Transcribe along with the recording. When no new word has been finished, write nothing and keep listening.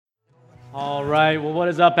All right. Well, what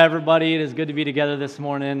is up, everybody? It is good to be together this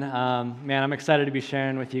morning. Man, I'm excited to be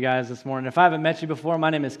sharing with you guys this morning. If I haven't met you before, my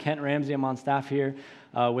name is Kent Ramsey. I'm on staff here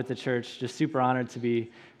with the church. Just super honored to be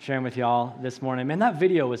sharing with y'all this morning. Man, that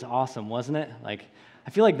video was awesome, wasn't it? I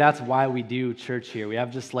feel like that's why we do church here. We have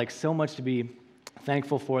just so much to be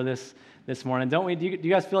thankful for this morning, don't we? Do you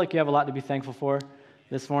guys feel like you have a lot to be thankful for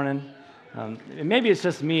this morning? Maybe it's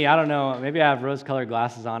just me. I don't know. Maybe I have rose-colored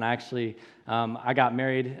glasses on. I got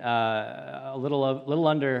married a little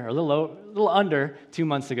under 2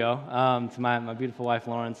 months ago to my beautiful wife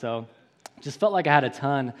Lauren. So, just felt like I had a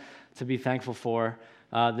ton to be thankful for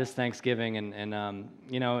this Thanksgiving, and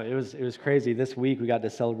it was crazy. This week we got to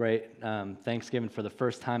celebrate Thanksgiving for the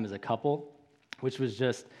first time as a couple, which was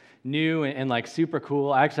just new and super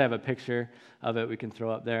cool. I actually have a picture of it we can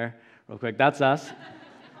throw up there real quick. That's us.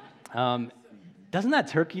 Doesn't that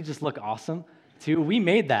turkey just look awesome, too? We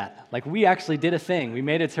made that. We actually did a thing. We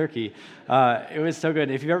made a turkey. It was so good.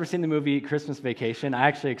 If you've ever seen the movie Christmas Vacation, I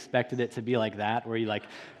actually expected it to be like that, where you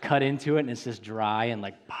cut into it and it's just dry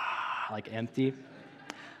and empty.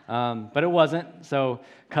 But it wasn't. So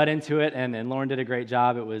cut into it, and Lauren did a great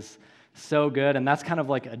job. It was so good, and that's kind of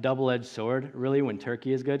like a double-edged sword, really, when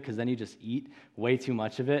turkey is good, because then you just eat way too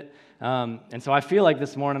much of it. And so I feel like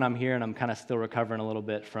this morning I'm here, and I'm kind of still recovering a little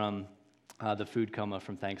bit from the food coma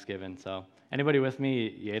from Thanksgiving. So anybody with me?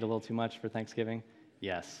 You ate a little too much for Thanksgiving?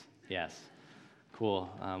 Yes. Cool.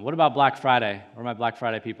 What about Black Friday? Where are my Black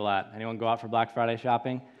Friday people at? Anyone go out for Black Friday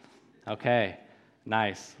shopping? Okay,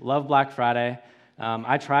 nice. Love Black Friday.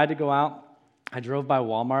 I tried to go out. I drove by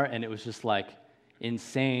Walmart, and it was just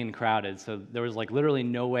insane crowded. So there was literally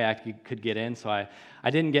no way I could get in. So I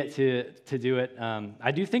didn't get to do it.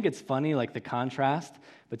 I do think it's funny, the contrast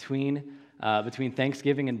between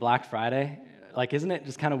Thanksgiving and Black Friday. Isn't it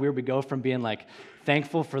just kind of weird? We go from being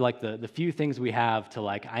thankful for the few things we have to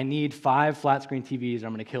I need 5 flat screen TVs or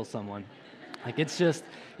I'm going to kill someone. It's just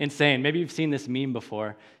insane. Maybe you've seen this meme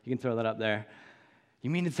before. You can throw that up there.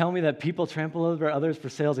 You mean to tell me that people trample over others for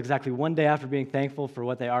sales exactly one day after being thankful for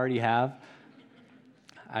what they already have?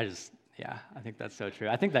 I think that's so true.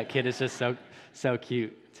 I think that kid is just so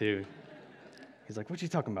cute, too. He's like, what you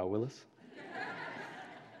talking about, Willis?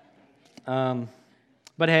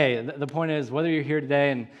 But hey, the point is, whether you're here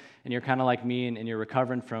today and you're kind of like me and you're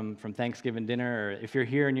recovering from Thanksgiving dinner, or if you're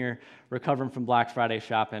here and you're recovering from Black Friday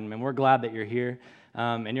shopping, and we're glad that you're here,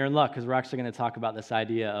 and you're in luck, because we're actually going to talk about this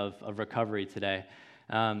idea of recovery today.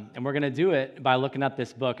 And we're going to do it by looking at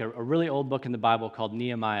this book, a really old book in the Bible called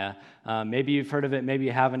Nehemiah. Maybe you've heard of it, maybe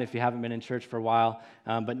you haven't if you haven't been in church for a while.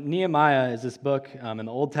 But Nehemiah is this book in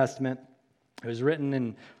the Old Testament. It was written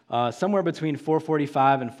in somewhere between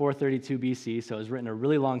 445 and 432 BC, so it was written a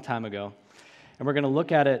really long time ago. And we're going to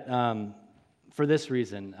look at it for this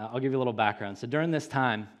reason. I'll give you a little background. So during this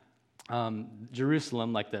time,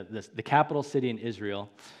 Jerusalem, the capital city in Israel,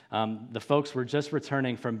 the folks were just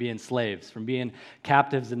returning from being slaves, from being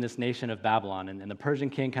captives in this nation of Babylon. And the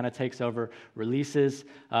Persian king kind of takes over, releases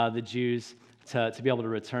the Jews to be able to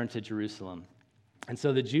return to Jerusalem. And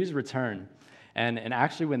so the Jews return, and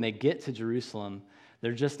actually when they get to Jerusalem,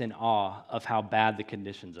 they're just in awe of how bad the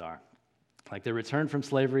conditions are. They return from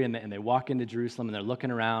slavery, and they walk into Jerusalem, and they're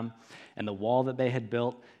looking around, and the wall that they had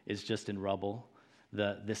built is just in rubble.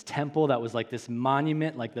 This temple that was this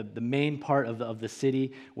monument, the main part of the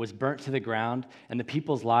city, was burnt to the ground, and the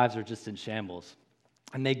people's lives are just in shambles.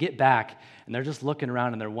 And they get back, and they're just looking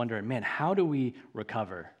around, and they're wondering, man, how do we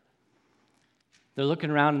recover? They're looking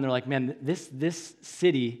around, and they're like, man, this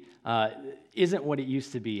city isn't what it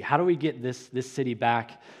used to be. How do we get this city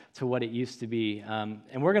back to what it used to be?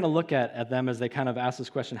 And we're going to look at them as they kind of ask this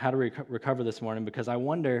question, how do we recover this morning? Because I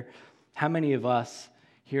wonder how many of us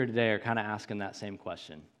here today are kind of asking that same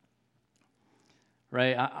question,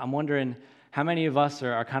 right? I'm wondering how many of us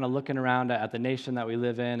are kind of looking around at the nation that we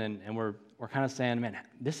live in, and we're kind of saying, man,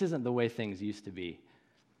 this isn't the way things used to be.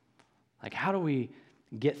 How do we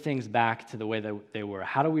get things back to the way that they were?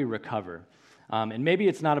 How do we recover? And maybe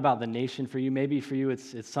it's not about the nation for you. Maybe for you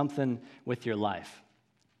it's something with your life.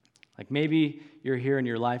 Maybe you're here and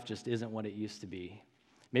your life just isn't what it used to be.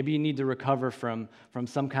 Maybe you need to recover from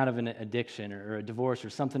some kind of an addiction or a divorce or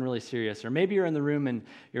something really serious. Or maybe you're in the room and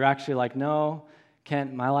you're actually no,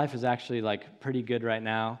 Kent, my life is actually pretty good right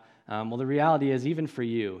now. Well, the reality is, even for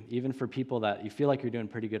you, even for people that you feel like you're doing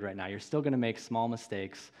pretty good right now, you're still going to make small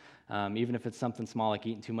mistakes, even if it's something small like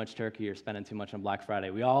eating too much turkey or spending too much on Black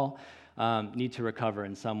Friday. We all need to recover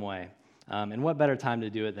in some way. And what better time to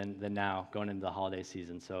do it than now, going into the holiday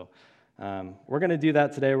season? So we're going to do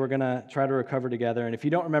that today. We're going to try to recover together. And if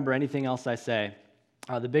you don't remember anything else I say,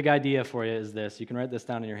 the big idea for you is this. You can write this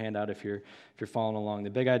down in your handout if you're following along. The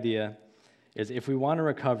big idea is if we want to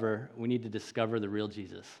recover, we need to discover the real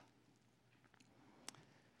Jesus.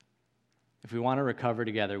 If we want to recover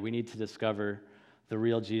together, we need to discover the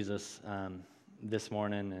real Jesus this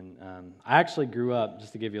morning. And I actually grew up,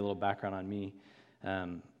 just to give you a little background on me,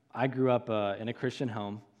 I grew up in a Christian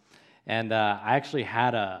home, and I actually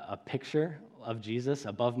had a picture of Jesus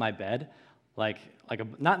above my bed,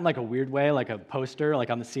 not in like a weird way, like a poster, like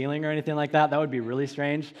on the ceiling or anything like that. That would be really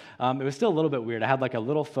strange. It was still a little bit weird. I had like a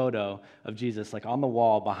little photo of Jesus, like on the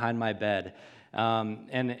wall behind my bed.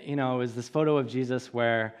 And, it was this photo of Jesus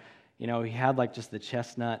where, he had like just the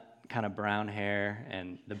chestnut kind of brown hair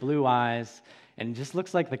and the blue eyes, and just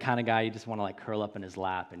looks like the kind of guy you just want to like curl up in his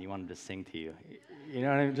lap and you want him to sing to you. You know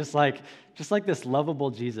what I mean? Just like this lovable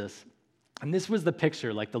Jesus. And this was the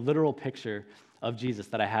picture, like the literal picture of Jesus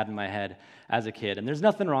that I had in my head as a kid. And there's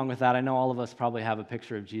nothing wrong with that. I know all of us probably have a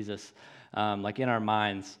picture of Jesus like in our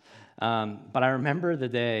minds. But I remember the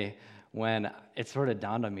day when it sort of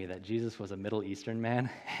dawned on me that Jesus was a Middle Eastern man,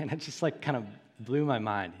 and it just like kind of blew my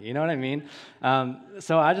mind. You know what I mean?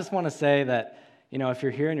 So I just want to say that, if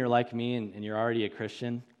you're here and you're like me and you're already a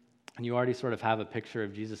Christian and you already sort of have a picture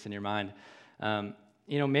of Jesus in your mind,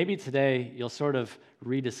 maybe today you'll sort of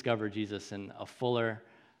rediscover Jesus in a fuller,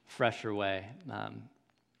 fresher way.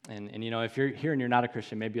 And if you're here and you're not a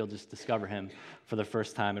Christian, maybe you'll just discover him for the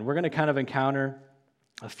first time. And we're going to kind of encounter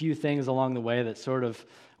a few things along the way that sort of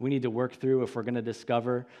we need to work through if we're going to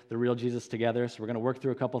discover the real Jesus together. So we're going to work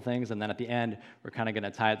through a couple things, and then at the end, we're kind of going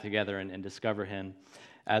to tie it together and discover him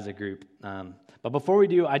as a group. But before we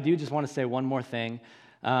do, I do just want to say one more thing.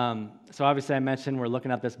 So obviously I mentioned we're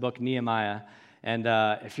looking at this book, Nehemiah. And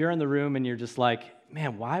if you're in the room and you're just like,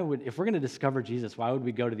 man, if we're going to discover Jesus, why would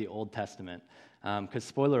we go to the Old Testament? Because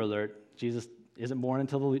spoiler alert, Jesus isn't born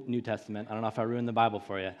until the New Testament. I don't know if I ruined the Bible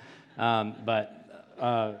for you.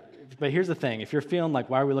 But here's the thing. If you're feeling like,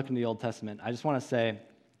 why are we looking at the Old Testament? I just want to say,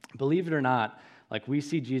 believe it or not, like we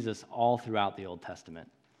see Jesus all throughout the Old Testament,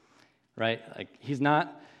 right? Like he's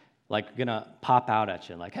not like gonna pop out at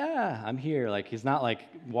you like, I'm here. Like he's not like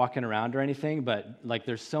walking around or anything, but like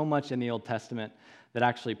there's so much in the Old Testament that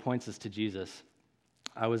actually points us to Jesus.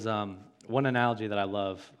 I was, one analogy that I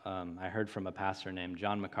love, I heard from a pastor named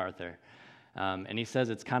John MacArthur, and he says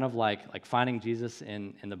it's kind of like finding Jesus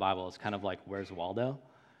in the Bible is kind of like Where's Waldo?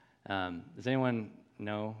 Does anyone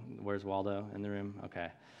know Where's Waldo in the room? Okay.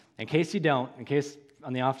 In case you don't,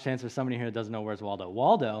 on the off chance there's somebody here that doesn't know Where's Waldo.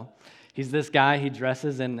 Waldo, he's this guy, he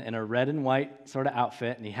dresses in a red and white sort of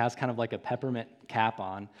outfit, and he has kind of like a peppermint cap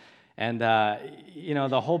on. And,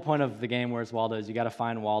 the whole point of the game Where's Waldo is you got to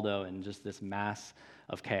find Waldo in just this mass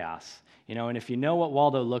of chaos. And if you know what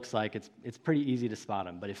Waldo looks like, it's pretty easy to spot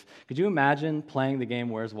him. But could you imagine playing the game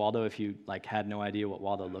Where's Waldo if you like had no idea what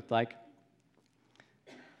Waldo looked like?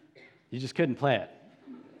 You just couldn't play it.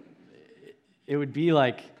 It would be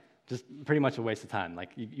like just pretty much a waste of time.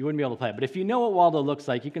 Like you wouldn't be able to play it. But if you know what Waldo looks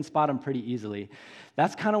like, you can spot him pretty easily.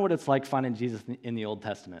 That's kind of what it's like finding Jesus in the Old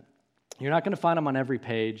Testament. You're not going to find him on every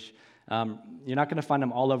page. You're not going to find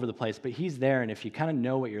him all over the place, but he's there, and if you kind of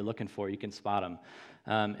know what you're looking for, you can spot him.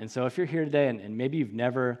 And so if you're here today and maybe you've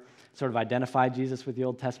never sort of identified Jesus with the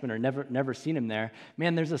Old Testament or never seen him there,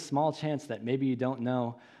 man, there's a small chance that maybe you don't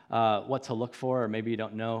know what to look for, or maybe you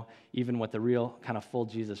don't know even what the real kind of full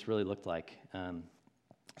Jesus really looked like.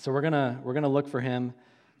 So we're gonna look for him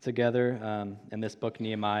together in this book,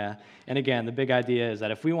 Nehemiah. And again, the big idea is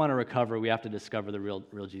that if we want to recover, we have to discover the real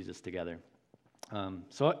Jesus together.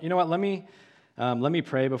 So you know what? Let me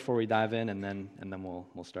pray before we dive in, and then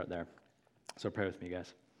we'll start there. So pray with me,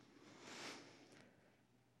 guys.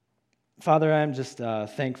 Father, I'm just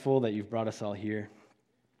thankful that you've brought us all here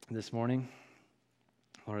this morning.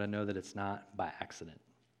 Lord, I know that it's not by accident.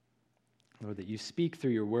 Lord, that you speak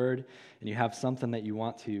through your word, and you have something that you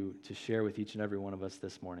want to share with each and every one of us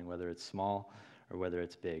this morning, whether it's small or whether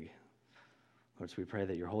it's big. Lord, so we pray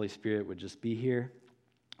that your Holy Spirit would just be here,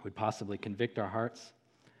 would possibly convict our hearts.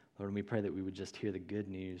 Lord, and we pray that we would just hear the good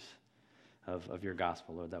news of your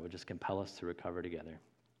gospel, Lord, that would just compel us to recover together.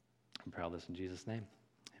 I pray all this in Jesus' name.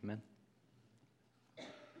 Amen.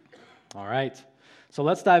 All right. So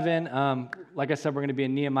let's dive in. Like I said, we're going to be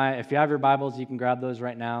in Nehemiah. If you have your Bibles, you can grab those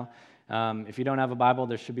right now. If you don't have a Bible,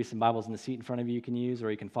 there should be some Bibles in the seat in front of you can use,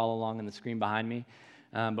 or you can follow along on the screen behind me.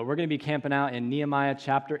 But we're going to be camping out in Nehemiah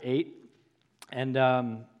chapter 8, and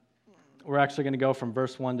we're actually going to go from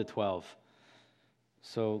verse 1 to 12.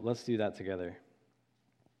 So let's do that together.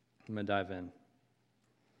 I'm going to dive in.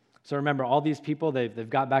 So remember, all these people, they've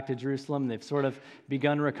got back to Jerusalem, they've sort of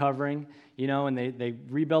begun recovering, and they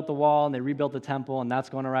rebuilt the wall, and they rebuilt the temple, and that's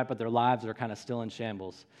going all right, but their lives are kind of still in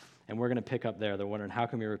shambles. And we're going to pick up there. They're wondering, how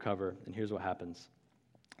can we recover? And here's what happens.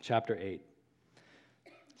 Chapter 8.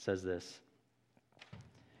 says this.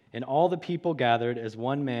 And all the people gathered as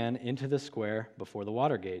one man into the square before the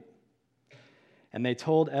water gate. And they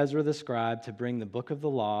told Ezra the scribe to bring the book of the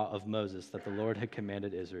law of Moses that the Lord had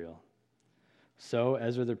commanded Israel. So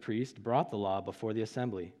Ezra the priest brought the law before the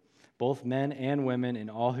assembly, both men and women and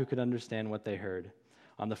all who could understand what they heard,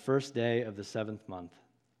 on the first day of the 7th month.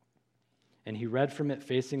 And he read from it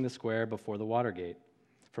facing the square before the water gate,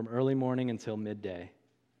 from early morning until midday,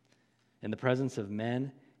 in the presence of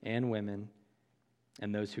men and women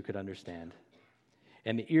and those who could understand.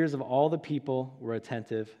 And the ears of all the people were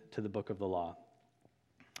attentive to the book of the law.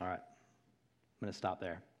 All right, I'm going to stop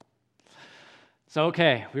there. So,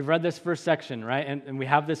 okay, we've read this first section, right? And we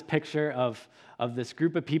have this picture of this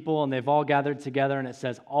group of people, and they've all gathered together, and it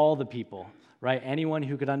says all the people, right? Anyone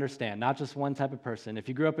who could understand, not just one type of person. If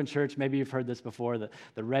you grew up in church, maybe you've heard this before, the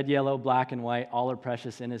red, yellow, black, and white, all are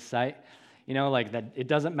precious in his sight. You know, like that, it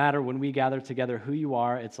doesn't matter when we gather together who you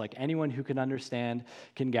are. It's like anyone who can understand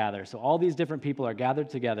can gather. So all these different people are gathered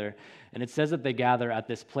together, and it says that they gather at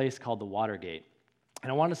this place called the water gate.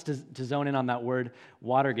 And I want us to zone in on that word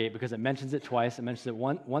Watergate because it mentions it twice. It mentions it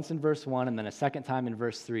once in verse 1 and then a second time in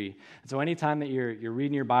verse 3. And so anytime that you're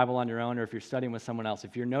reading your Bible on your own or if you're studying with someone else,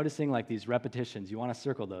 if you're noticing like these repetitions, you want to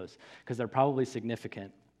circle those because they're probably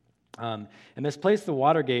significant. And this place, the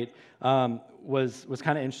Watergate, was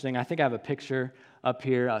kind of interesting. I think I have a picture up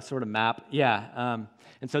here, a sort of map. Yeah.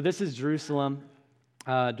 And so this is Jerusalem.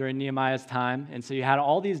 During Nehemiah's time. And so you had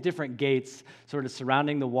all these different gates sort of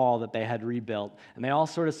surrounding the wall that they had rebuilt. And they all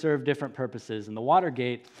sort of served different purposes. And the water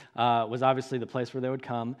gate was obviously the place where they would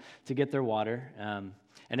come to get their water.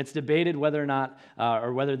 And it's debated whether or not,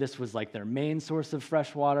 or whether this was like their main source of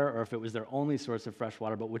fresh water or if it was their only source of fresh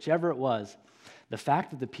water. But whichever it was, the fact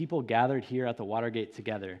that the people gathered here at the water gate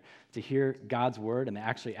together to hear God's word, and they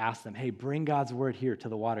actually asked them, hey, bring God's word here to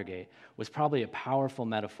the water gate, was probably a powerful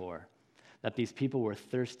metaphor that these people were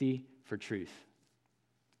thirsty for truth.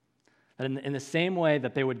 And in the same way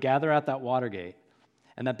that they would gather at that water gate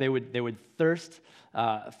and that they would thirst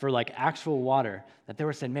for like actual water, that they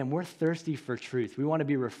were saying, man, we're thirsty for truth. We want to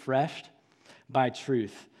be refreshed by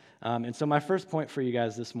truth. And so my first point for you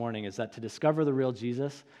guys this morning is that to discover the real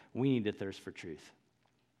Jesus, we need to thirst for truth.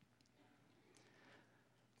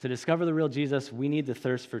 To discover the real Jesus, we need to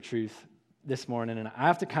thirst for truth this morning. And I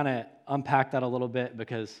have to kind of unpack that a little bit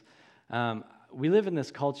because we live in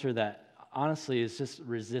this culture that honestly is just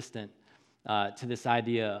resistant to this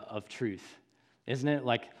idea of truth, isn't it?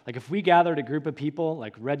 Like if we gathered a group of people,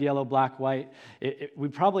 like red, yellow, black, white, we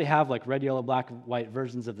probably have like red, yellow, black, white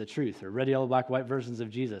versions of the truth, or red, yellow, black, white versions of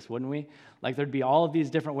Jesus, wouldn't we? Like there'd be all of these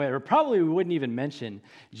different ways, or probably we wouldn't even mention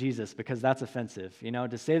Jesus because that's offensive. You know,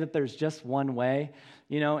 to say that there's just one way,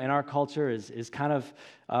 you know, in our culture is kind of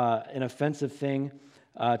an offensive thing.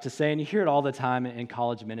 To say, and you hear it all the time in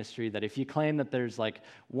college ministry, that if you claim that there's like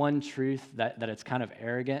one truth, that it's kind of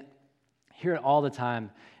arrogant. Hear it all the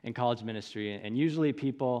time in college ministry. And usually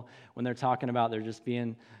people, when they're talking about they're just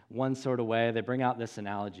being one sort of way, they bring out this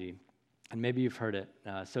analogy. And maybe you've heard it.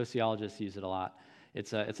 Sociologists use it a lot.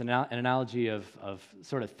 It's an analogy of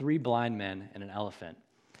sort of three blind men and an elephant.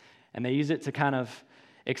 And they use it to kind of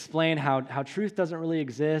explain how truth doesn't really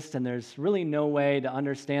exist and there's really no way to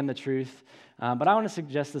understand the truth. But I want to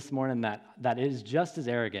suggest this morning that it is just as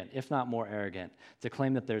arrogant, if not more arrogant, to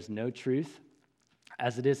claim that there's no truth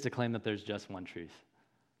as it is to claim that there's just one truth.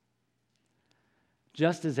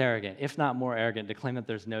 Just as arrogant, if not more arrogant, to claim that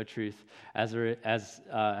there's no truth as it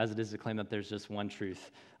is to claim that there's just one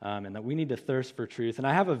truth, and that we need to thirst for truth. And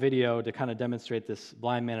I have a video to kind of demonstrate this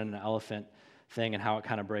blind man and an elephant thing and how it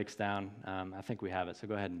kind of breaks down. I think we have it, so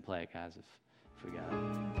go ahead and play it, guys, if we got it.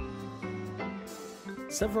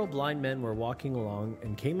 Several blind men were walking along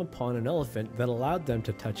and came upon an elephant that allowed them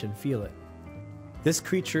to touch and feel it. This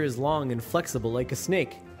creature is long and flexible like a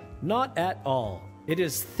snake. Not at all. It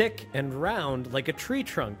is thick and round like a tree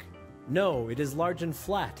trunk. No, it is large and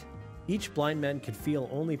flat. Each blind man could feel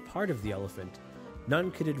only part of the elephant.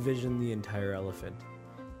 None could envision the entire elephant.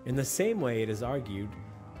 In the same way, it is argued,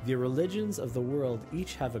 the religions of the world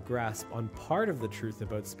each have a grasp on part of the truth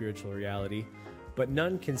about spiritual reality, but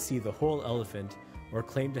none can see the whole elephant or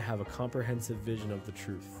claim to have a comprehensive vision of the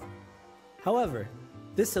truth. However,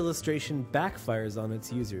 this illustration backfires on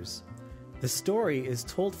its users. The story is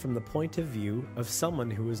told from the point of view of someone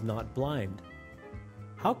who is not blind.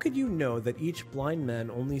 How could you know that each blind man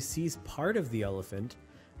only sees part of the elephant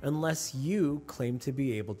unless you claim to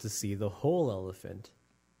be able to see the whole elephant?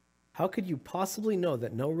 How could you possibly know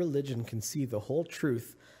that no religion can see the whole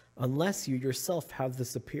truth unless you yourself have the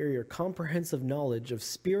superior comprehensive knowledge of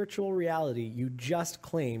spiritual reality you just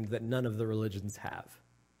claimed that none of the religions have?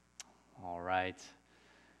 All right.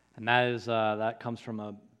 And that comes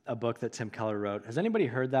from a book that Tim Keller wrote. Has anybody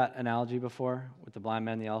heard that analogy before with the blind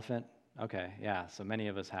man and the elephant? Okay, yeah, so many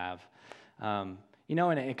of us have. And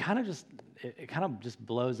it kind of just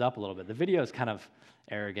blows up a little bit. The video is kind of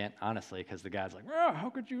arrogant, honestly, because the guy's like, "Oh, how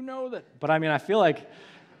could you know that?" But I mean, I feel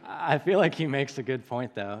like he makes a good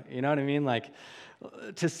point, though. You know what I mean? Like,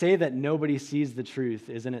 to say that nobody sees the truth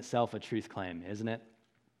is in itself a truth claim, isn't it?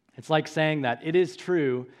 It's like saying that it is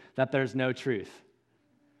true that there's no truth.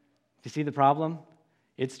 Do you see the problem?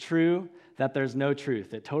 It's true that there's no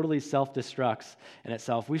truth. It totally self-destructs in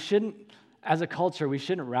itself. We shouldn't, as a culture, we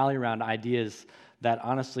shouldn't rally around ideas that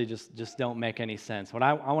honestly just don't make any sense. What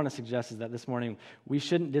I want to suggest is that this morning, we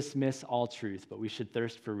shouldn't dismiss all truth, but we should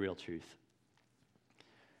thirst for real truth.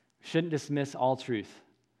 We shouldn't dismiss all truth.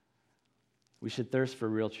 We should thirst for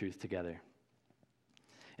real truth together.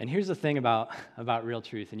 And here's the thing about real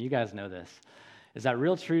truth, and you guys know this, is that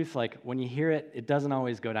real truth, like when you hear it, it doesn't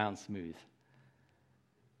always go down smooth.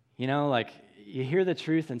 Like you hear the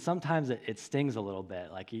truth, and sometimes it stings a little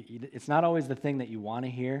bit. Like it's not always the thing that you want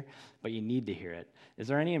to hear, but you need to hear it. Is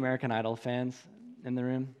there any American Idol fans in the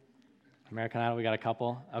room? American Idol, we got a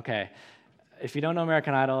couple? Okay. If you don't know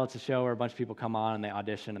American Idol, it's a show where a bunch of people come on and they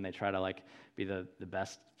audition and they try to like be the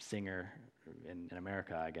best singer in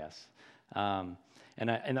America, I guess. And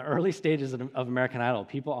in the early stages of American Idol,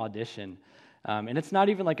 people audition. And it's not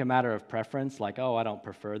even like a matter of preference, like, oh, I don't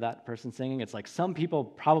prefer that person singing. It's like some people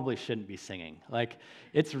probably shouldn't be singing. Like,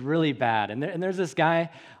 it's really bad. And there's this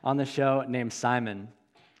guy on the show named Simon,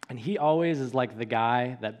 and he always is like the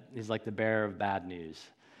guy that is like the bearer of bad news.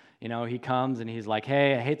 He comes and he's like,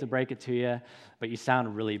 hey, I hate to break it to you, but you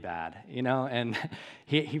sound really bad, And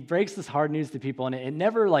he breaks this hard news to people, and it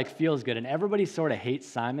never, like, feels good. And everybody sort of hates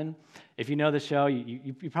Simon. If you know the show,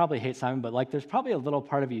 you probably hate Simon, but, like, there's probably a little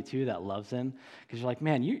part of you, too, that loves him, because you're like,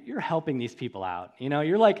 man, you're helping these people out.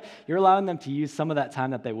 You're allowing them to use some of that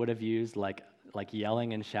time that they would have used, like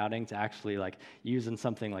yelling and shouting, to actually, like, use in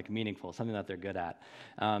something, like, meaningful, something that they're good at.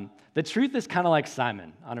 The truth is kind of like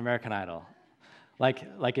Simon on American Idol.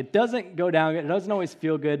 Like it doesn't go down, it doesn't always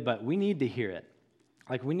feel good, but we need to hear it.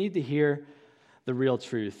 Like, we need to hear the real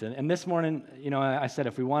truth. And this morning, I said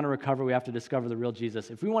if we want to recover, we have to discover the real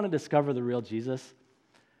Jesus. If we want to discover the real Jesus,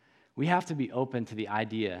 we have to be open to the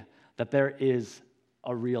idea that there is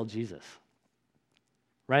a real Jesus,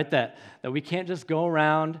 right? That we can't just go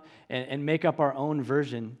around and make up our own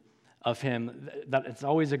version of him that it's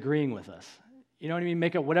always agreeing with us. You know what I mean?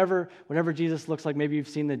 Make up whatever Jesus looks like. Maybe you've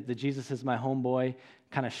seen the Jesus is my homeboy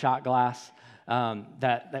kind of shot glass.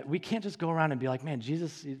 That we can't just go around and be like, man,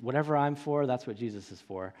 Jesus, whatever I'm for, that's what Jesus is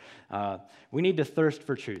for. We need to thirst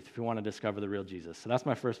for truth if we want to discover the real Jesus. So that's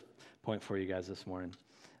my first point for you guys this morning.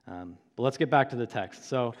 But let's get back to the text.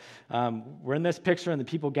 So we're in this picture, and the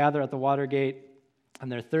people gather at the water gate,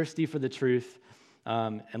 and they're thirsty for the truth.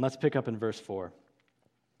 And let's pick up in verse 4. It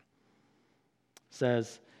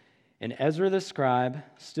says, and Ezra the scribe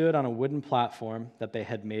stood on a wooden platform that they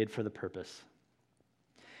had made for the purpose.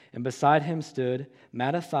 And beside him stood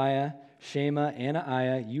Mattithiah, Shema,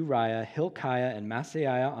 Anaiah, Uriah, Hilkiah, and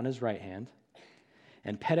Maaseiah on his right hand,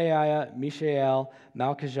 and Pedaiah, Mishael,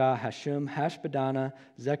 Malchijah, Hashum, Hashbaddanah,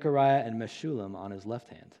 Zechariah, and Meshullam on his left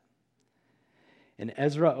hand. And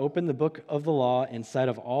Ezra opened the book of the law in sight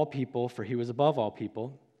of all people, for he was above all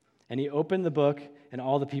people. And he opened the book, and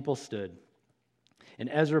all the people stood. And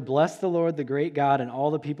Ezra blessed the Lord, the great God, and all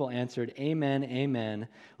the people answered, Amen, Amen,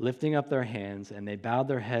 lifting up their hands, and they bowed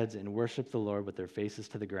their heads and worshiped the Lord with their faces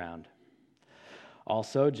to the ground.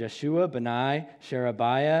 Also, Jeshua, Benai,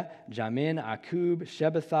 Sherebiah, Jamin, Akub,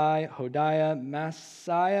 Shebbethai, Hodiah,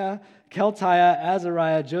 Maaseiah, Keltiah,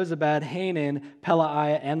 Azariah, Jozabad, Hanan,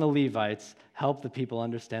 Pelaiah, and the Levites helped the people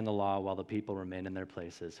understand the law while the people remained in their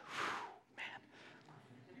places. Whew, man,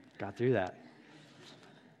 got through that.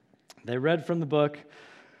 They read from the book,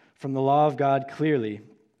 from the law of God clearly,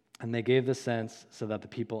 and they gave the sense so that the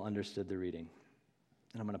people understood the reading.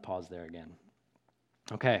 And I'm going to pause there again.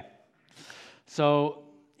 Okay, so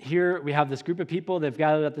here we have this group of people. They've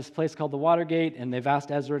gathered at this place called the Watergate, and they've asked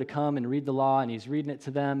Ezra to come and read the law, and he's reading it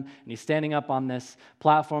to them, and he's standing up on this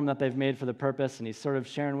platform that they've made for the purpose, and he's sort of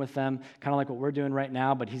sharing with them, kind of like what we're doing right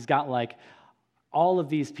now, but he's got like all of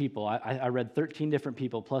these people. I read 13 different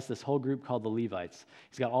people, plus this whole group called the Levites.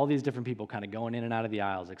 He's got all these different people kind of going in and out of the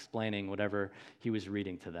aisles, explaining whatever he was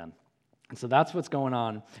reading to them. And so that's what's going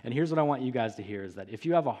on. And here's what I want you guys to hear, is that if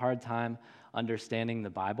you have a hard time understanding the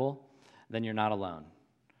Bible, then you're not alone,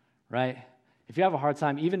 right? if you have a hard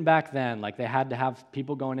time, even back then, like they had to have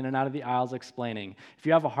people going in and out of the aisles explaining. If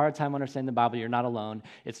you have a hard time understanding the Bible, you're not alone.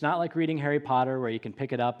 It's not like reading Harry Potter where you can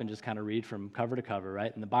pick it up and just kind of read from cover to cover, right?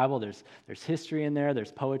 In the Bible, there's history in there,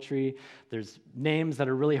 there's poetry, there's names that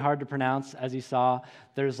are really hard to pronounce, as you saw.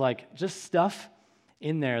 There's like just stuff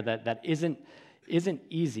in there that isn't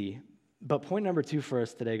easy. But point number 2 for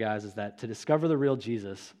us today, guys, is that to discover the real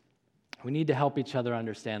Jesus, we need to help each other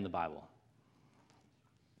understand the Bible.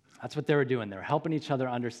 That's what they were doing. They were helping each other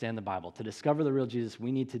understand the Bible. To discover the real Jesus,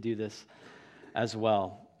 we need to do this as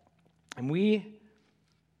well. And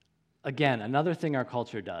again, another thing our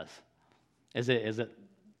culture does is it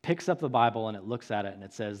picks up the Bible and it looks at it and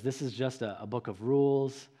it says, this is just a book of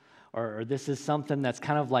rules, or this is something that's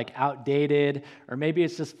kind of like outdated, or maybe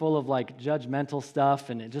it's just full of like judgmental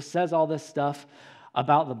stuff, and it just says all this stuff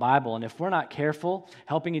about the Bible. And if we're not careful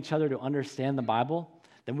helping each other to understand the Bible,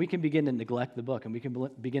 then we can begin to neglect the book, and we can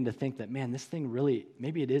begin to think that, man, this thing really,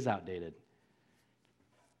 maybe it is outdated.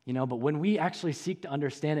 But when we actually seek to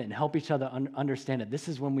understand it and help each other understand it, this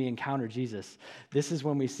is when we encounter Jesus. This is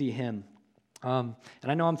when we see him. And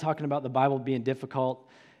I know I'm talking about the Bible being difficult,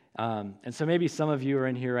 and so maybe some of you are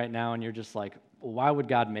in here right now and you're just like, well, why would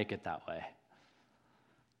God make it that way?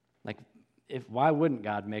 Like, why wouldn't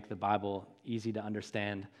God make the Bible easy to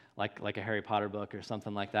understand, like a Harry Potter book or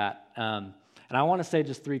something like that? And I want to say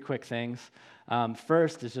just 3 quick things.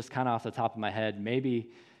 First is just kind of off the top of my head,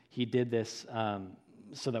 maybe he did this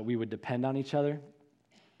so that we would depend on each other,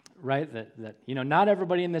 right? That not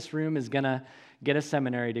everybody in this room is going to get a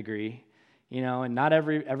seminary degree, and not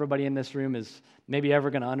everybody in this room is maybe ever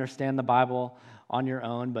going to understand the Bible on your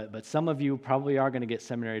own, but some of you probably are going to get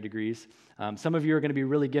seminary degrees. Some of you are going to be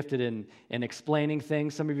really gifted in explaining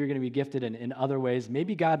things. Some of you are going to be gifted in other ways.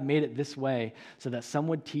 Maybe God made it this way so that some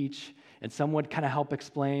would teach and some would kind of help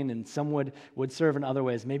explain and some would serve in other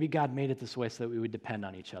ways. Maybe God made it this way so that we would depend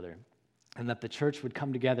on each other and that the church would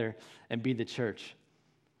come together and be the church.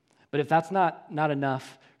 But if that's not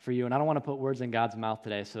enough for you, and I don't want to put words in God's mouth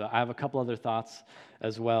today, so I have a couple other thoughts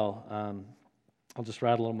as well. I'll just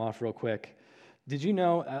rattle them off real quick. Did you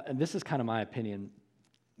know, and this is kind of my opinion,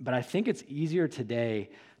 but I think it's easier today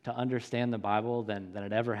to understand the Bible than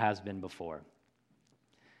it ever has been before.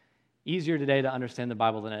 Easier today to understand the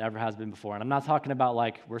Bible than it ever has been before. And I'm not talking about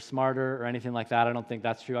like we're smarter or anything like that. I don't think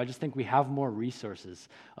that's true. I just think we have more resources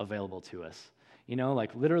available to us.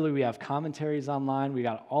 Like literally we have commentaries online. We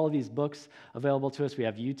got all of these books available to us. We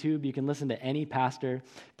have YouTube. You can listen to any pastor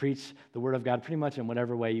preach the Word of God pretty much in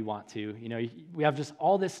whatever way you want to. We have just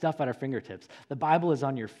all this stuff at our fingertips. The Bible is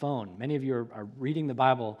on your phone. Many of you are reading the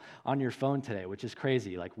Bible on your phone today, which is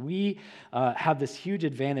crazy. Like we have this huge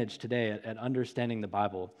advantage today at understanding the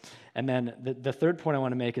Bible. And then the third point I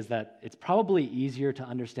want to make is that it's probably easier to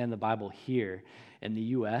understand the Bible here in the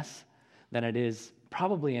U.S. than it is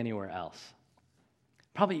probably anywhere else.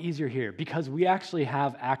 Probably easier here because we actually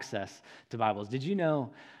have access to Bibles. Did you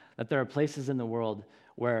know that there are places in the world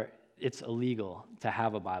where it's illegal to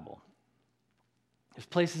have a Bible? There's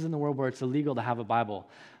places in the world where it's illegal to have a Bible.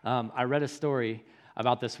 I read a story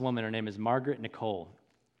about this woman. Her name is Margaret Nicole,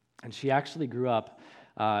 and she actually grew up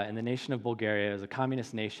in the nation of Bulgaria. It was a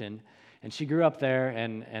communist nation, and she grew up there,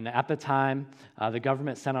 and at the time, the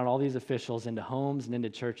government sent out all these officials into homes and into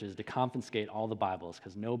churches to confiscate all the Bibles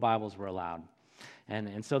because no Bibles were allowed.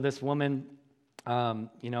 And so this woman,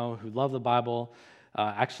 who loved the Bible,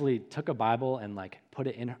 actually took a Bible and put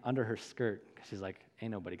it in under her skirt. She's like,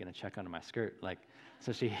 ain't nobody gonna check under my skirt.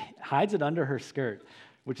 So she hides it under her skirt,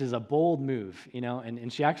 which is a bold move,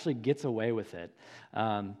 and she actually gets away with it.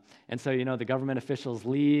 And so, the government officials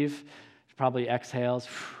leave. She probably exhales,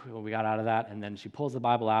 well, we got out of that, and then she pulls the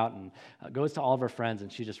Bible out and goes to all of her friends,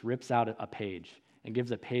 and she just rips out a page and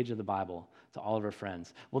gives a page of the Bible to all of her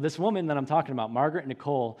friends. Well, this woman that I'm talking about, Margaret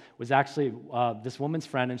Nicole, was actually this woman's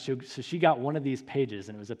friend, and so she got one of these pages,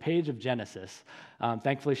 and it was a page of Genesis.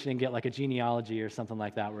 Thankfully, she didn't get a genealogy or something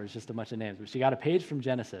like that, where it's just a bunch of names, but she got a page from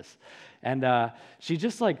Genesis, and she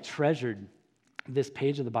just treasured this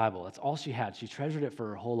page of the Bible. That's all she had. She treasured it for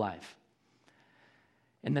her whole life.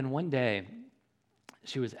 And then one day,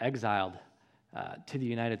 she was exiled to the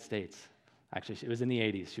United States. Actually, it was in the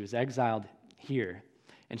 80s. She was exiled here.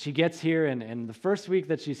 And she gets here, and the first week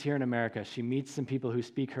that she's here in America, she meets some people who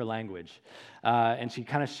speak her language. And she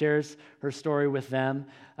kind of shares her story with them,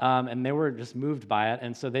 and they were just moved by it.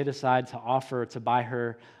 And so they decide to offer to buy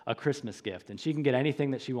her a Christmas gift. And she can get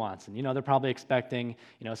anything that she wants. And, they're probably expecting,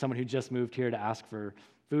 someone who just moved here to ask for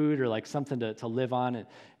food or something to live on.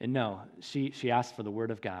 And no, she asked for the Word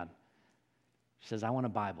of God. She says, I want a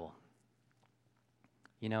Bible.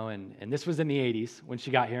 And this was in the 80s when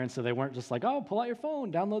she got here, and so they weren't just like, oh, pull out your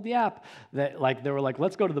phone, download the app. They were like,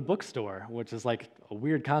 let's go to the bookstore, which is like a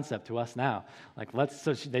weird concept to us now.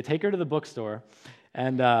 They take her to the bookstore,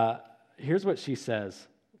 and here's what she says.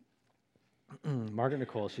 Margaret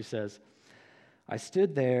Nicole, she says, I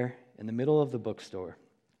stood there in the middle of the bookstore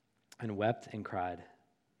and wept and cried.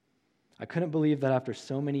 I couldn't believe that after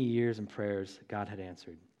so many years and prayers, God had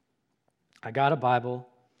answered. I got a Bible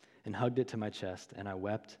and hugged it to my chest, and I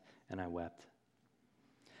wept and I wept.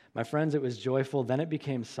 My friends, it was joyful, then it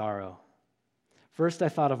became sorrow. First, I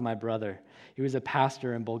thought of my brother. He was a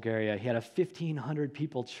pastor in Bulgaria. He had a 1,500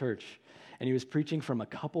 people church, and he was preaching from a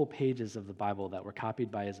couple pages of the Bible that were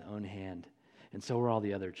copied by his own hand, and so were all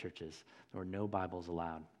the other churches. There were no Bibles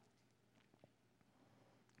allowed.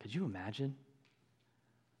 Could you imagine?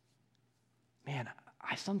 Man,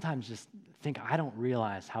 I sometimes just think I don't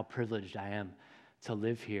realize how privileged I am to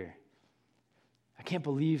live here. I can't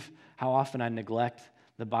believe how often I neglect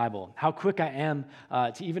the Bible, how quick I am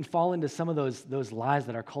to even fall into some of those lies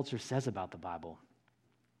that our culture says about the Bible.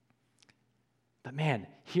 But man,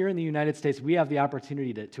 here in the United States, we have the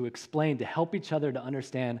opportunity to explain, to help each other to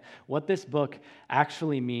understand what this book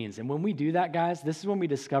actually means. And when we do that, guys, this is when we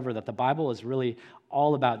discover that the Bible is really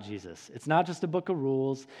all about Jesus. It's not just a book of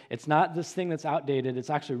rules. It's not this thing that's outdated. It's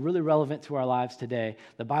actually really relevant to our lives today.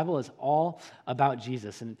 The Bible is all about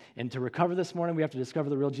Jesus. And to recover this morning, we have to discover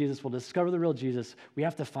the real Jesus. We'll discover the real Jesus. We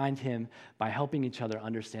have to find him by helping each other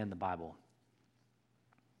understand the Bible.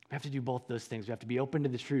 We have to do both those things. We have to be open to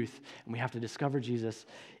the truth, and we have to discover Jesus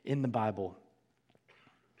in the Bible.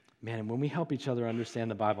 Man, and when we help each other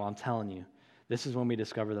understand the Bible, I'm telling you, this is when we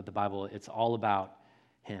discover that the Bible, it's all about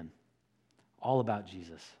him, all about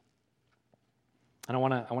Jesus. And I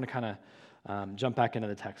want to kind of jump back into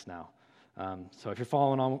the text now. So if you're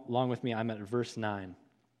following along with me, I'm at verse 9.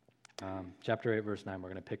 Chapter 8, verse 9. We're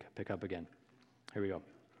going to pick up again. Here we go.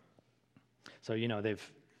 So,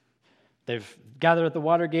 they've gathered at the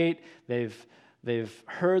Watergate, they've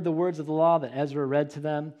heard the words of the law that Ezra read to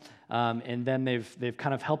them, and then they've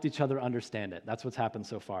kind of helped each other understand it. That's what's happened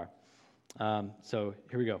so far. So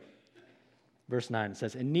here we go. Verse 9, it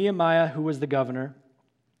says, And Nehemiah, who was the governor,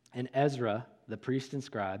 and Ezra, the priest and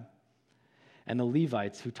scribe, and the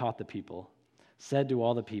Levites who taught the people, said to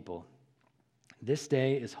all the people, This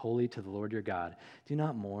day is holy to the Lord your God. Do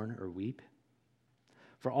not mourn or weep.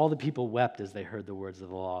 For all the people wept as they heard the words of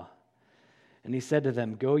the law. And he said to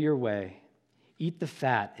them, Go your way, eat the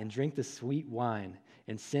fat and drink the sweet wine,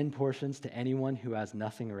 and send portions to anyone who has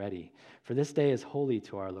nothing ready. For this day is holy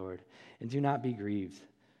to our Lord, and do not be grieved,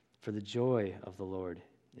 for the joy of the Lord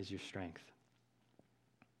is your strength.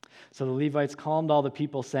 So the Levites calmed all the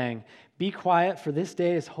people, saying, Be quiet, for this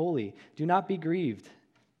day is holy. Do not be grieved.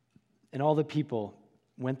 And all the people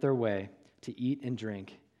went their way to eat and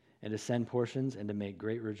drink, and to send portions, and to make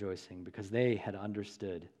great rejoicing, because they had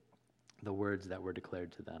understood the words that were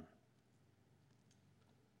declared to them.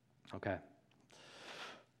 Okay.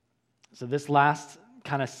 So this last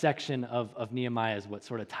kind of section of Nehemiah is what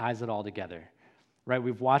sort of ties it all together, right?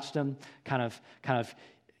 We've watched them kind of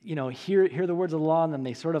hear the words of the law, and then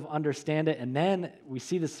they sort of understand it, and then we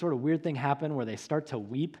see this sort of weird thing happen where they start to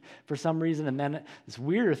weep for some reason, and then this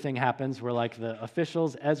weirder thing happens where like the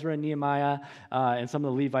officials, Ezra and Nehemiah, and some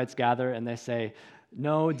of the Levites gather, and they say,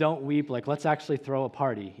 No, don't weep. Like, let's actually throw a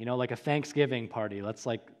party, like a Thanksgiving party. Let's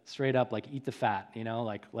like straight up like eat the fat,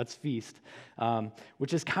 like let's feast,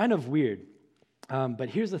 which is kind of weird. But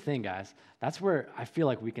here's the thing, guys. That's where I feel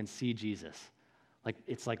like we can see Jesus. Like,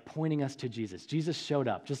 it's like pointing us to Jesus. Jesus showed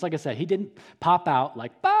up. Just like I said, he didn't pop out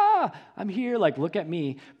like, bah, I'm here, like, look at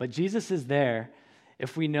me. But Jesus is there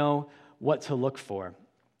if we know what to look for.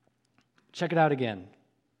 Check it out again,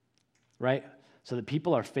 right? So the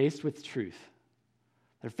people are faced with truth.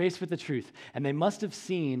 They're faced with the truth, and they must have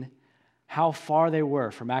seen how far they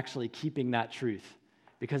were from actually keeping that truth,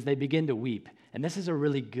 because they begin to weep. And this is a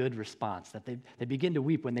really good response, that they begin to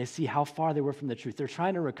weep when they see how far they were from the truth. They're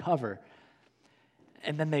trying to recover.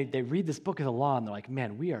 And then they read this book of the law, and they're like,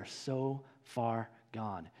 man, we are so far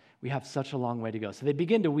gone. We have such a long way to go. So they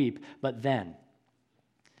begin to weep, but then,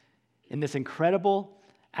 in this incredible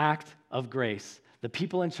act of grace, the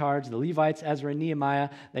people in charge, the Levites, Ezra and Nehemiah,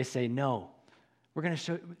 they say, no, we're going to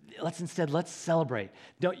show, let's celebrate.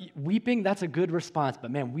 Weeping, that's a good response,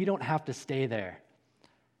 but man, we don't have to stay there.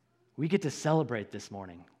 We get to celebrate this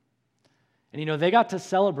morning. And they got to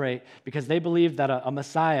celebrate because they believed that a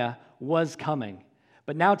Messiah was coming.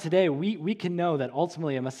 But now today, we can know that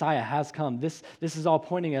ultimately a Messiah has come. This is all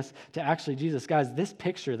pointing us to actually Jesus. Guys, this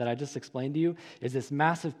picture that I just explained to you is this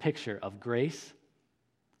massive picture of grace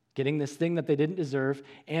getting this thing that they didn't deserve,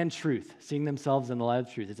 and truth, seeing themselves in the light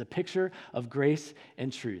of truth. It's a picture of grace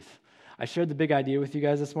and truth. I shared the big idea with you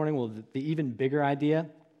guys this morning. Well, the even bigger idea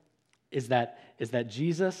is that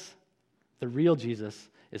Jesus, the real Jesus,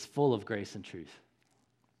 is full of grace and truth.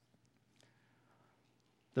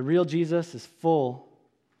 The real Jesus is full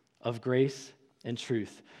of grace and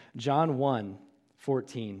truth. John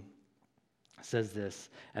 1:14 says this,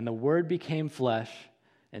 "And the Word became flesh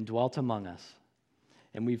and dwelt among us,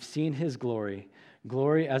 and we've seen his glory,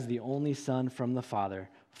 glory as the only Son from the Father,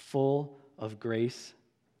 full of grace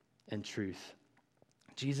and truth."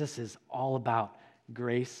 Jesus is all about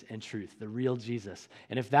grace and truth, the real Jesus.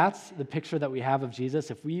 And if that's the picture that we have of Jesus,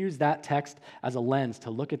 if we use that text as a lens to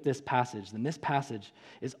look at this passage, then this passage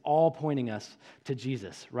is all pointing us to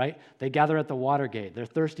Jesus, right? They gather at the water gate. They're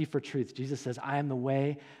thirsty for truth. Jesus says, "I am the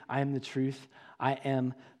way, I am the truth, I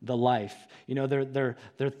am the life." You know, they're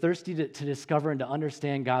thirsty to discover and to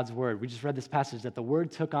understand God's word. We just read this passage that the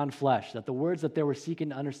word took on flesh, that the words that they were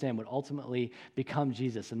seeking to understand would ultimately become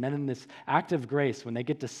Jesus. And then in this act of grace, when they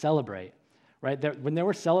get to celebrate, right? When they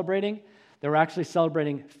were celebrating, they were actually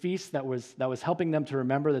celebrating feasts that was helping them to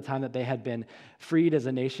remember the time that they had been freed as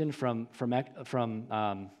a nation from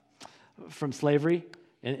slavery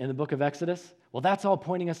in the book of Exodus. Well, that's all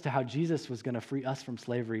pointing us to how Jesus was going to free us from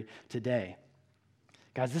slavery today.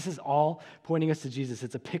 Guys, this is all pointing us to Jesus.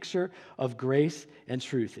 It's a picture of grace and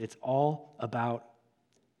truth. It's all about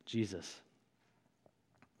Jesus.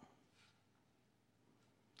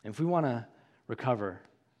 And if we want to recover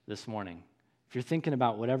this morning, if you're thinking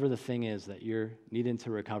about whatever the thing is that you're needing to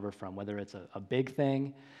recover from, whether it's a big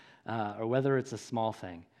thing or whether it's a small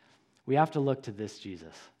thing, we have to look to this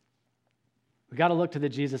Jesus. We got to look to the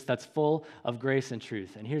Jesus that's full of grace and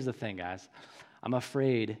truth. And here's the thing, guys. I'm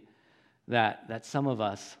afraid that some of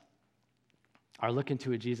us are looking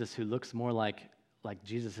to a Jesus who looks more like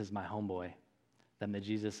Jesus is my homeboy than the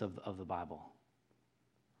Jesus of the Bible.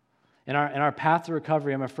 In our path to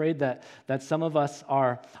recovery, I'm afraid that some of us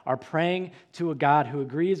are praying to a God who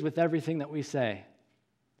agrees with everything that we say.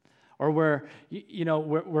 Or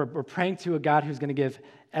we're praying to a God who's going to give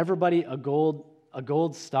everybody a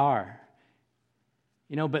gold star.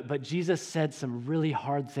 You know, but Jesus said some really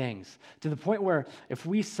hard things to the point where if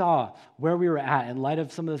we saw where we were at in light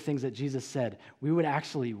of some of the things that Jesus said, we would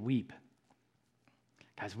actually weep.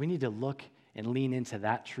 Guys, we need to look and lean into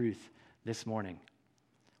that truth this morning.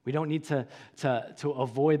 We don't need to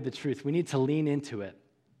avoid the truth. We need to lean into it.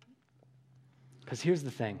 Because here's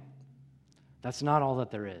the thing. That's not all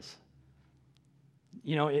that there is.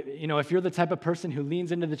 If you're the type of person who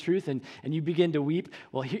leans into the truth and you begin to weep,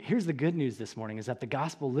 well, here's the good news this morning, is that the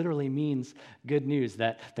gospel literally means good news,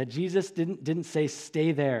 that Jesus didn't say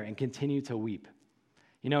stay there and continue to weep.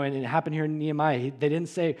 You know, and it happened here in Nehemiah. They didn't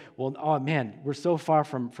say, well, oh man, we're so far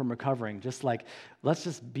from recovering. Just like, let's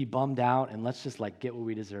just be bummed out and let's just like get what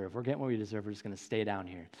we deserve. We're getting what we deserve. We're just going to stay down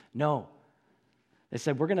here. No. They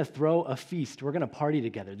said, we're going to throw a feast. We're going to party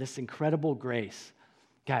together. This incredible grace.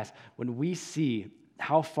 Guys, when we see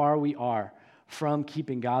how far we are from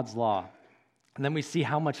keeping God's law, and then we see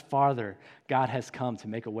how much farther God has come to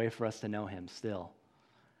make a way for us to know him still.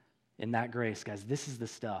 In that grace, guys, this is the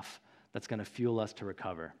stuff that's going to fuel us to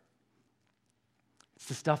recover. It's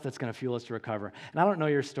the stuff that's going to fuel us to recover. And I don't know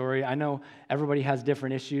your story. I know everybody has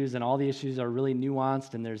different issues, and all the issues are really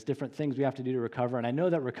nuanced, and there's different things we have to do to recover. And I know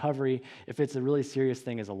that recovery, if it's a really serious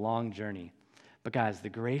thing, is a long journey. But guys, the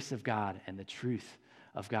grace of God and the truth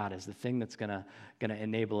of God is the thing that's going to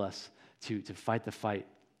enable us to fight the fight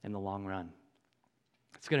in the long run.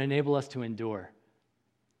 It's going to enable us to endure.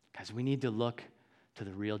 Guys, we need to look to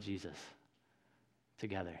the real Jesus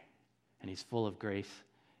together. And he's full of grace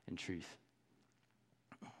and truth.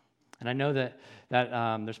 And I know that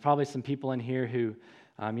there's probably some people in here who,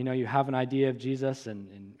 you have an idea of Jesus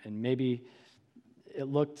and maybe it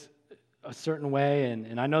looked a certain way.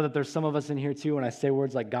 And I know that there's some of us in here too, when I say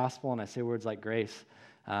words like gospel and I say words like grace,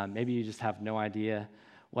 maybe you just have no idea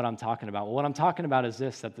what I'm talking about. Well, what I'm talking about is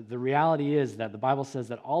this, that the reality is that the Bible says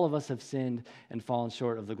that all of us have sinned and fallen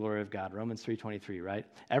short of the glory of God. Romans 3:23, right?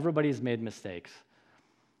 Everybody's made mistakes.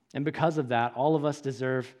 And because of that, all of us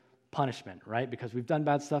deserve punishment, right? Because we've done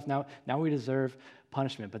bad stuff, now we deserve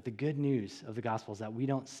punishment. But the good news of the gospel is that we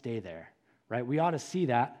don't stay there, right? We ought to see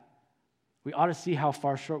that. We ought to see how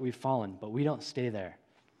far short we've fallen, but we don't stay there.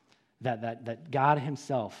 That God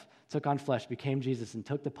himself took on flesh, became Jesus, and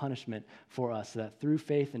took the punishment for us so that through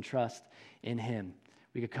faith and trust in him,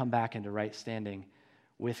 we could come back into right standing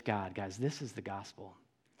with God. Guys, this is the gospel.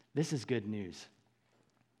 This is good news.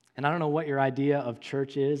 And I don't know what your idea of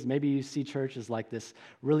church is. Maybe you see church as like this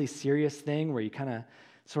really serious thing where you kind of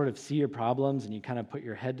sort of see your problems and you kind of put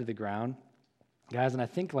your head to the ground. Guys, and I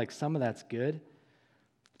think like some of that's good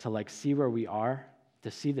to like see where we are,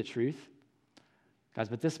 to see the truth. Guys,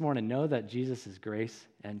 but this morning, know that Jesus is grace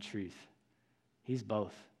and truth. He's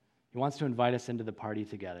both. He wants to invite us into the party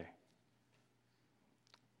together.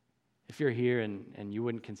 If you're here and you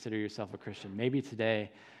wouldn't consider yourself a Christian, maybe today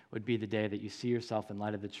would be the day that you see yourself in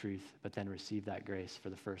light of the truth, but then receive that grace for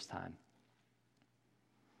the first time.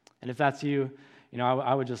 And if that's you,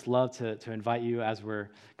 I would just love to invite you as we're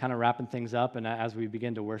kind of wrapping things up and as we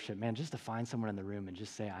begin to worship, man, just to find someone in the room and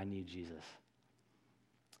just say, I need Jesus.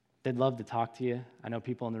 They'd love to talk to you. I know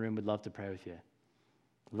people in the room would love to pray with you.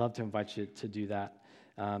 I'd love to invite you to do that.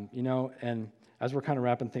 And as we're kind of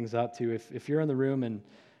wrapping things up too, if you're in the room and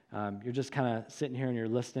you're just kind of sitting here and you're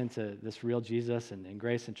listening to this real Jesus and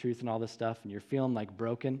grace and truth and all this stuff, and you're feeling like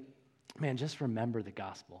broken, man, just remember the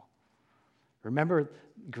gospel. Remember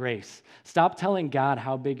grace. Stop telling God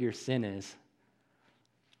how big your sin is,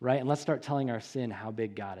 right? And let's start telling our sin how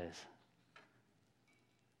big God is.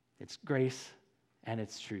 It's grace and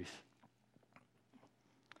it's truth.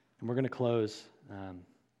 And we're going to close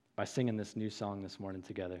by singing this new song this morning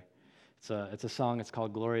together. It's a song, it's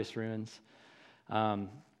called Glorious Ruins. And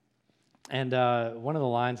one of the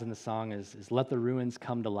lines in the song is let the ruins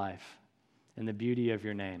come to life in the beauty of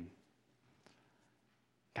your name.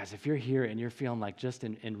 Guys, if you're here and you're feeling like just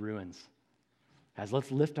in ruins, guys,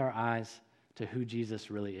 let's lift our eyes to who Jesus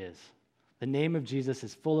really is. The name of Jesus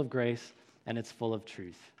is full of grace and it's full of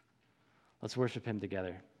truth. Let's worship him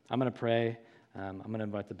together. I'm going to pray. I'm going to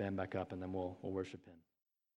invite the band back up and then we'll worship him.